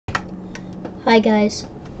Hi guys,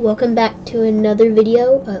 welcome back to another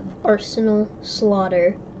video of Arsenal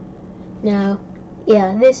Slaughter. Now,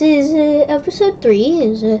 yeah, this is episode 3,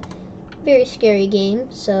 is a very scary game,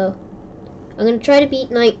 so I'm going to try to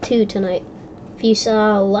beat Night 2 tonight. If you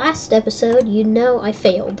saw last episode, you know I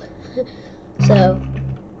failed. So,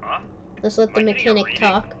 let's let the mechanic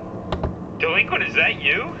talk. Delinquent, is that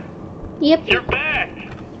you? Yep. You're back!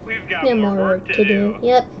 We've got more work to do.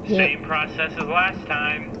 Yep. Same process as last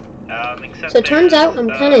time. Except so it turns out I'm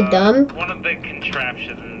kind of dumb. One of the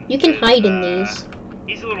contraptions. You can hide in these.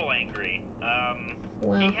 He's a little angry.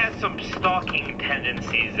 Wow. He has some stalking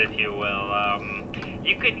tendencies, if you will.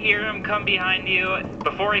 You can hear him come behind you.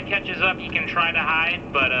 Before he catches up, you can try to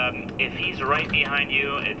hide, but if he's right behind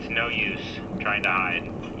you, it's no use trying to hide.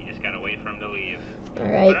 You just gotta wait for him to leave.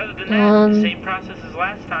 Alright. But other than that, same process as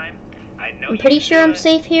last time. I know I'm pretty sure I'm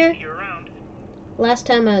safe here. You're around. Last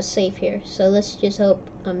time I was safe here, so let's just hope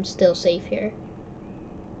I'm still safe here.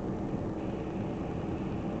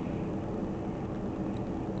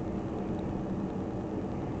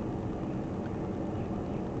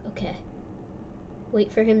 Okay.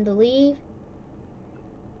 Wait for him to leave.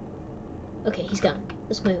 Okay, he's gone.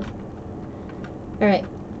 Let's move. Alright.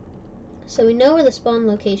 So we know where the spawn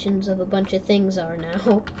locations of a bunch of things are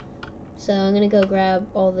now. So I'm gonna go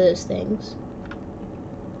grab all those things.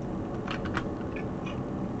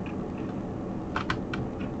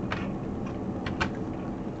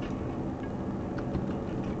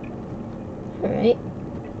 Alright.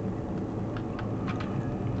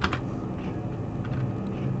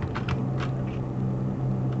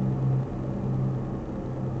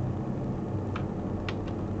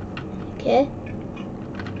 Okay.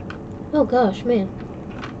 Oh gosh, man.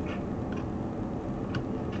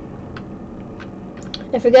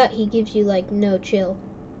 I forgot he gives you, like, no chill.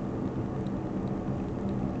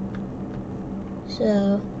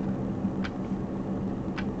 So,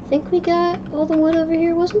 I think we got all the wood over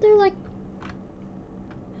here. Wasn't there, like...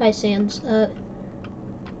 Hi, Sans.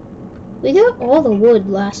 We got all the wood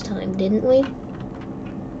last time, didn't we?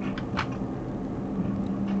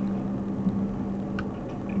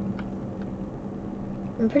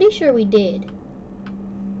 I'm pretty sure we did.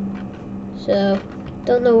 So,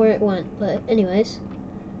 don't know where it went, but anyways.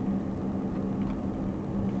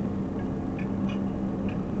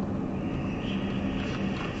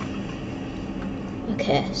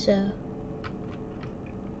 Okay, so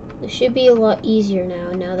this should be a lot easier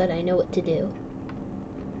now that I know what to do.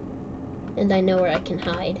 And I know where I can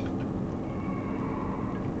hide.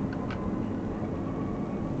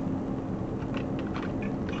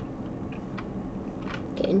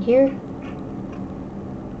 Get in here.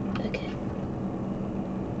 Okay.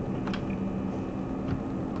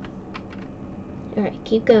 Alright,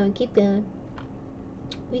 keep going, keep going.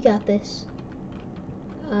 We got this.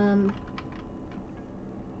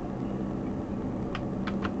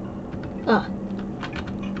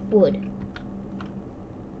 Wood.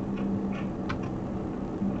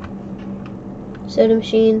 Soda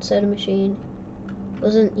machine, soda machine.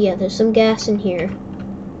 Yeah, there's some gas in here.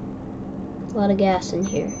 A lot of gas in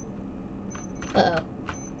here. Uh-oh.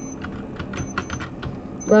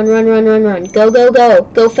 Run, run, run, run, run. Go, go, go.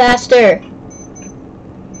 Go faster.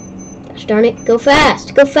 Gosh darn it. Go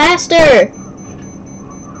fast. Go faster.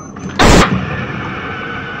 Ah!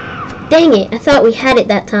 Dang it. I thought we had it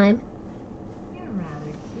that time.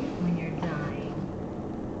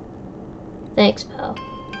 Thanks, pal.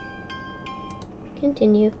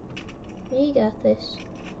 Continue. We got this.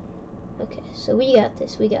 Okay, so we got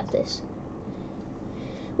this. We got this.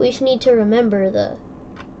 We just need to remember the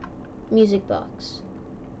music box.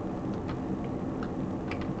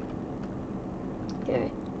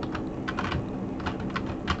 Alright.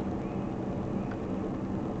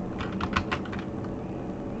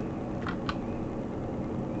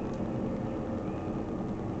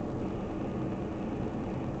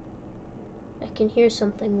 I can hear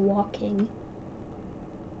something walking.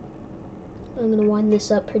 I'm gonna wind this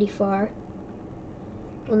up pretty far.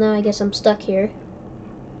 Well, now I guess I'm stuck here.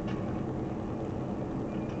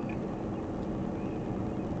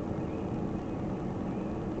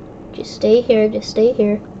 Just stay here, just stay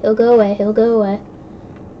here. He'll go away, he'll go away.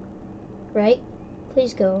 Right?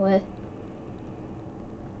 Please go away.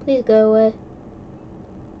 Please go away.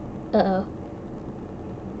 Uh-oh.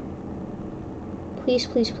 Please,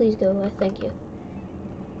 please, please go away. Thank you.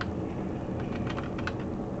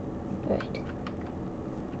 Alright.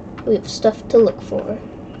 We have stuff to look for.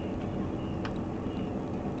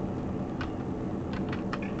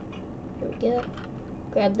 Here we go.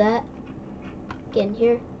 Grab that. Get in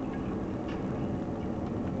here.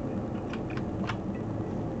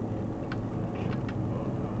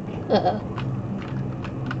 Uh-oh.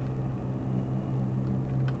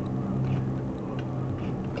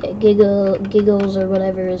 Okay, Giggles or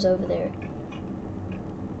whatever is over there.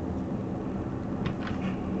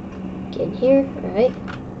 Get in here, alright.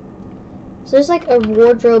 So there's like a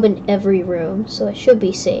wardrobe in every room, so I should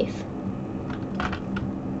be safe.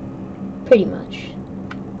 Pretty much.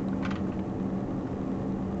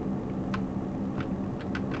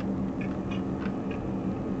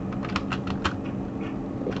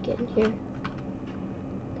 Get in here.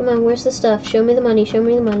 Come on, where's the stuff? Show me the money, show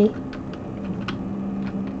me the money.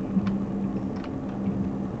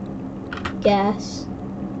 Gas.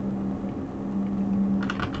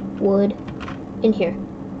 Wood. In here.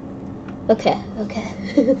 Okay, okay.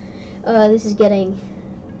 This is getting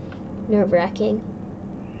nerve-wracking.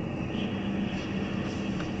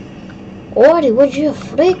 Artie, would you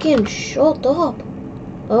freaking shut up?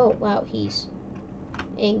 Oh, wow, he's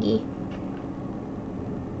angry.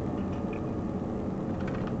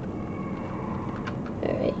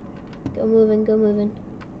 Alright, go moving, go moving.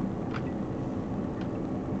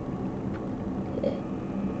 Okay.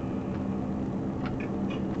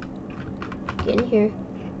 Get in here.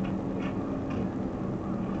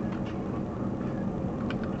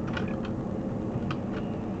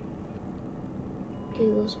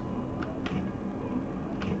 Giggles.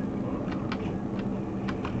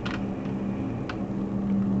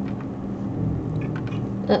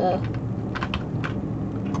 Uh-oh.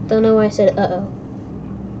 Don't know why I said uh-oh.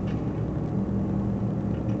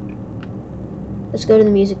 Let's go to the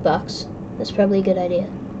music box. That's probably a good idea.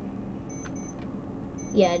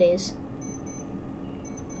 Yeah, it is.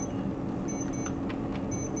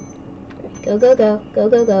 Right, go, go, go. Go,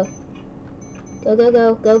 go, go. Go, go,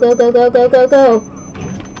 go. Go, go, go, go, go, go, go.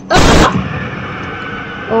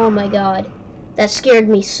 Ah! Oh my god. That scared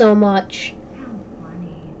me so much. How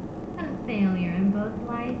funny. A failure in both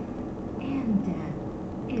life and death,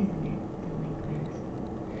 isn't it, delinquent?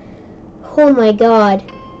 Oh my god.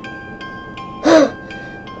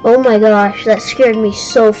 Oh my gosh, that scared me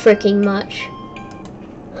so freaking much.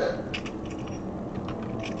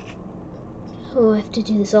 Oh, I have to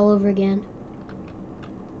do this all over again.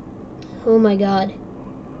 Oh my god.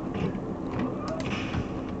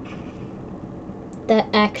 That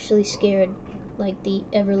actually scared, like, the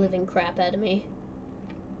ever-living crap out of me.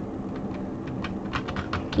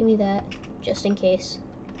 Give me that, just in case.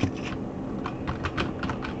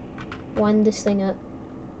 Wind this thing up.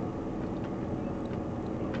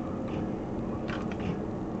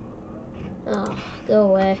 Oh, go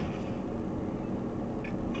away.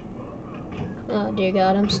 Oh dear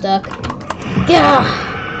god, I'm stuck. Gah!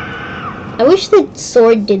 I wish the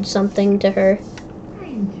sword did something to her. I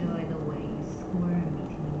enjoy the way you squirm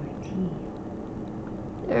between my teeth.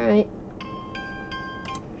 Alright.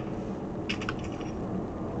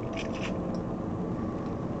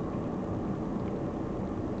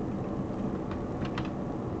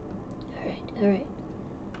 Alright.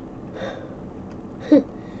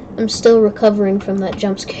 I'm still recovering from that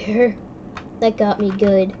jump scare. That got me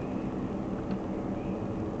good.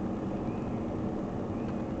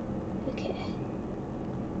 Okay.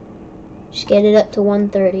 Just get it up to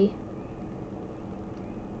 130.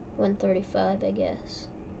 135, I guess.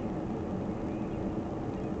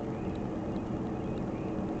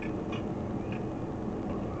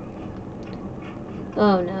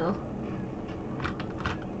 Oh no.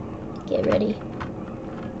 Get ready.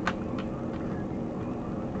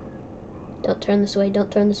 Don't turn this way,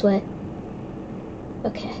 don't turn this way.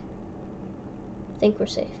 Okay. I think we're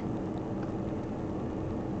safe.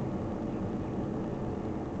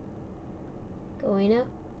 Go away now.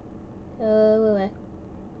 Go away.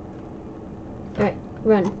 Alright,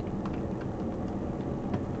 run.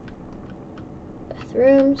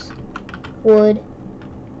 Bathrooms. Wood.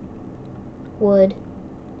 Wood.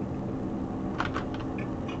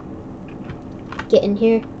 Get in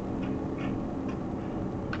here.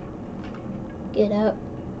 Get out.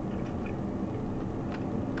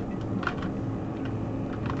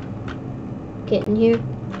 Get in here.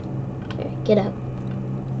 Okay, get out.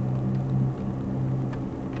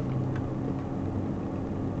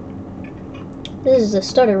 This is the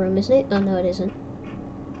starter room, isn't it? Oh, no, it isn't.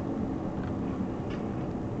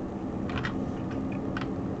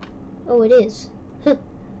 Oh, it is.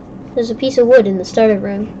 There's a piece of wood in the starter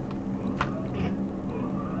room.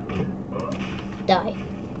 Die.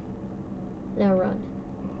 Now run.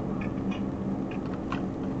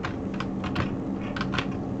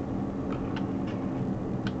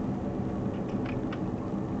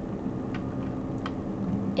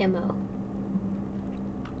 Ammo.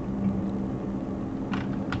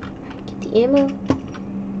 Get the ammo.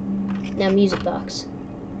 Now music box.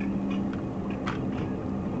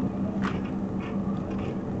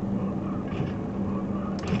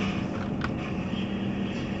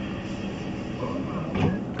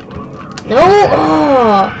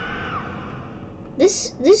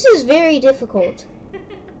 This is very difficult.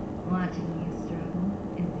 Watching you struggle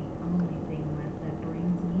is the only thing left that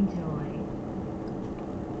brings me joy.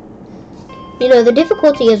 You know, the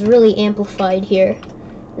difficulty is really amplified here.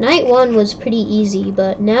 Night 1 was pretty easy,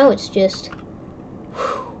 but now it's just...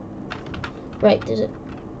 Whew. Right, there's it.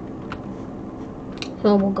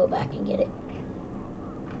 Oh, we'll go back and get it.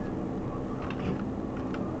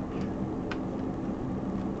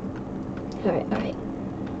 Alright, alright.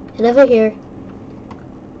 Head over here.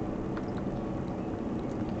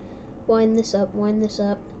 Wind this up, wind this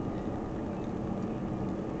up.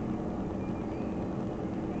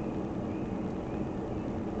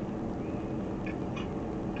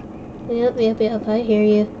 Yep, I hear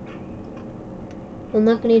you. I'm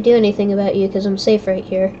not going to do anything about you because I'm safe right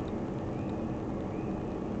here.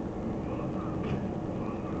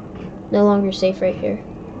 No longer safe right here.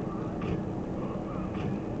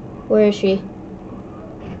 Where is she?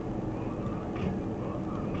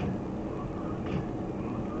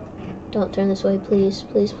 Don't turn this way, please.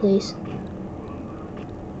 Please, please.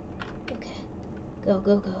 Okay. Go,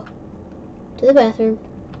 go, go. To the bathroom.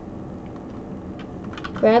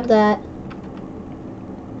 Grab that.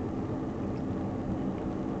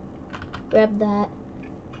 Grab that.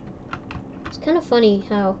 It's kind of funny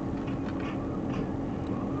how...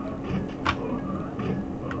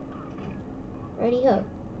 Righty-ho.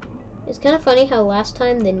 It's kind of funny how last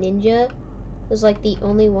time the ninja was like the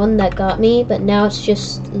only one that got me, but now it's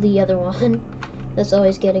just the other one that's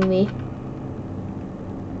always getting me.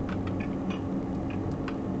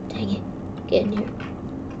 Dang it. Get in here.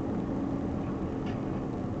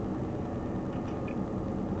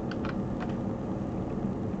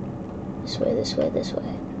 This way, this way, this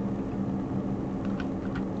way.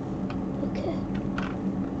 Okay.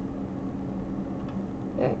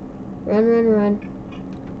 Alright. Run, run, run.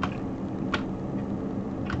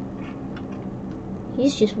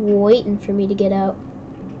 He's just waiting for me to get out.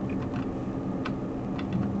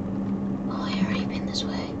 Oh, I already been this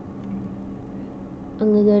way.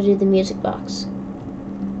 I'm gonna go to the music box.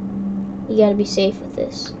 You gotta be safe with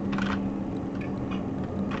this.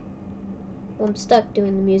 Well, I'm stuck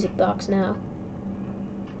doing the music box now.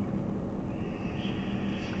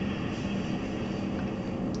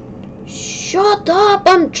 Shut up!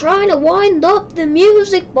 I'm trying to wind up the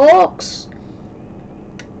music box!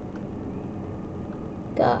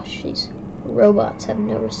 Gosh, these robots have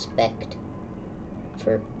no respect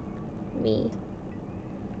for me.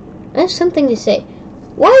 I have something to say.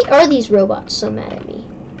 Why are these robots so mad at me?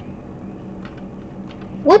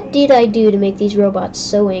 What did I do to make these robots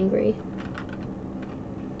so angry?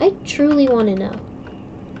 I truly want to know.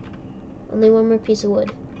 Only one more piece of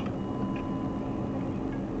wood.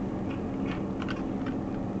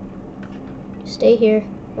 Stay here.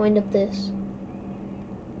 Wind up this.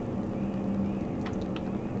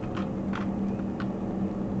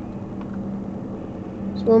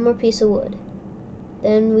 Just one more piece of wood.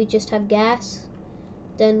 Then we just have gas.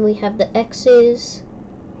 Then we have the X's.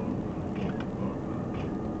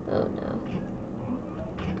 Oh no.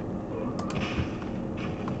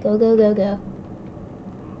 Go, go, go, go.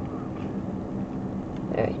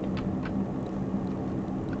 Alright.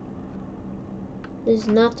 This is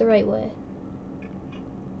not the right way.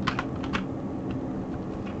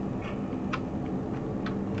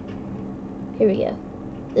 Here we go.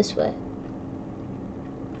 This way.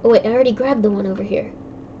 Oh wait, I already grabbed the one over here.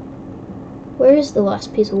 Where is the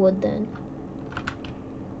last piece of wood then?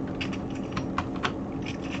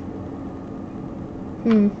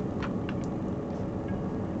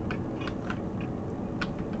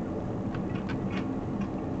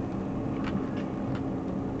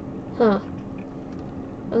 Huh.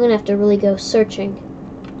 I'm gonna have to really go searching.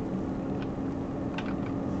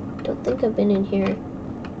 Don't think I've been in here.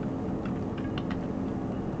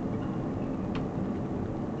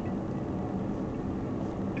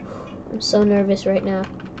 I'm so nervous right now.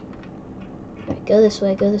 Alright, go this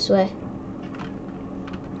way, go this way.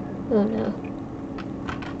 Oh no.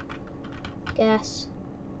 Gas.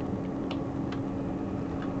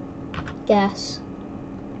 Gas.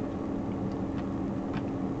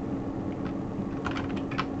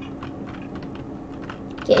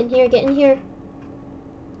 Get in here, get in here.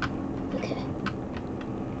 Okay.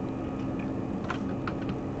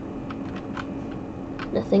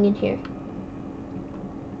 Nothing in here.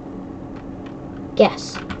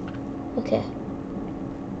 Gas. Okay.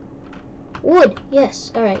 Wood!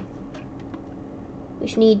 Yes, alright. We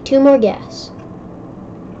should need 2 more gas.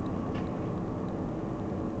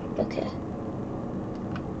 Okay.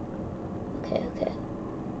 Okay, okay.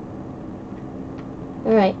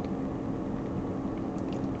 Alright.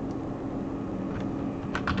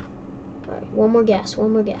 Alright, one more gas,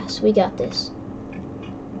 one more gas. We got this.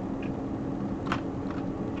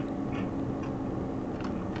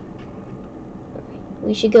 Alright,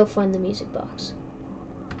 we should go find the music box.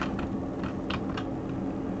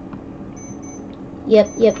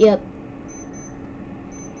 Yep.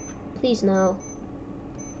 Please no.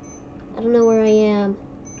 I don't know where I am.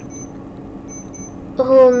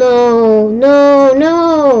 Oh no, no,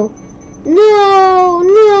 no! No,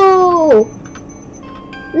 no!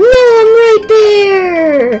 No, I'm right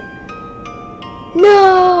there!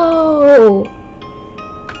 No!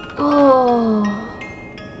 Oh.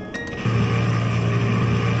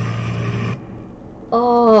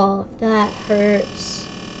 Oh, that hurts.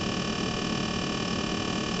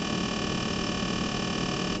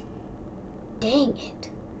 Dang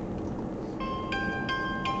it.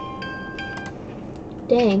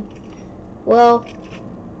 Dang. Well,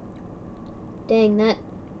 dang,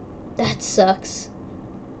 that sucks.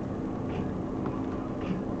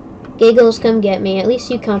 Giggles, come get me. At least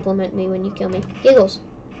you compliment me when you kill me. Giggles.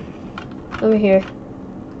 Over here.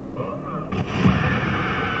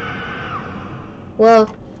 Well.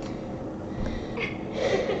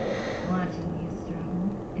 Watching you struggle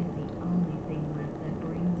is the only thing left that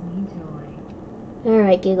brings me joy.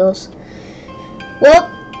 Alright, Giggles. Well,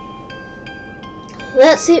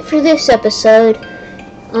 that's it for this episode.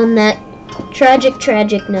 On that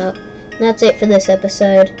tragic note. That's it for this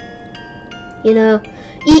episode. You know,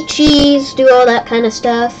 eat cheese, do all that kind of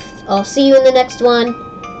stuff. I'll see you in the next one.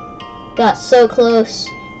 Got so close,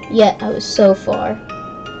 yet I was so far.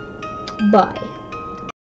 Bye.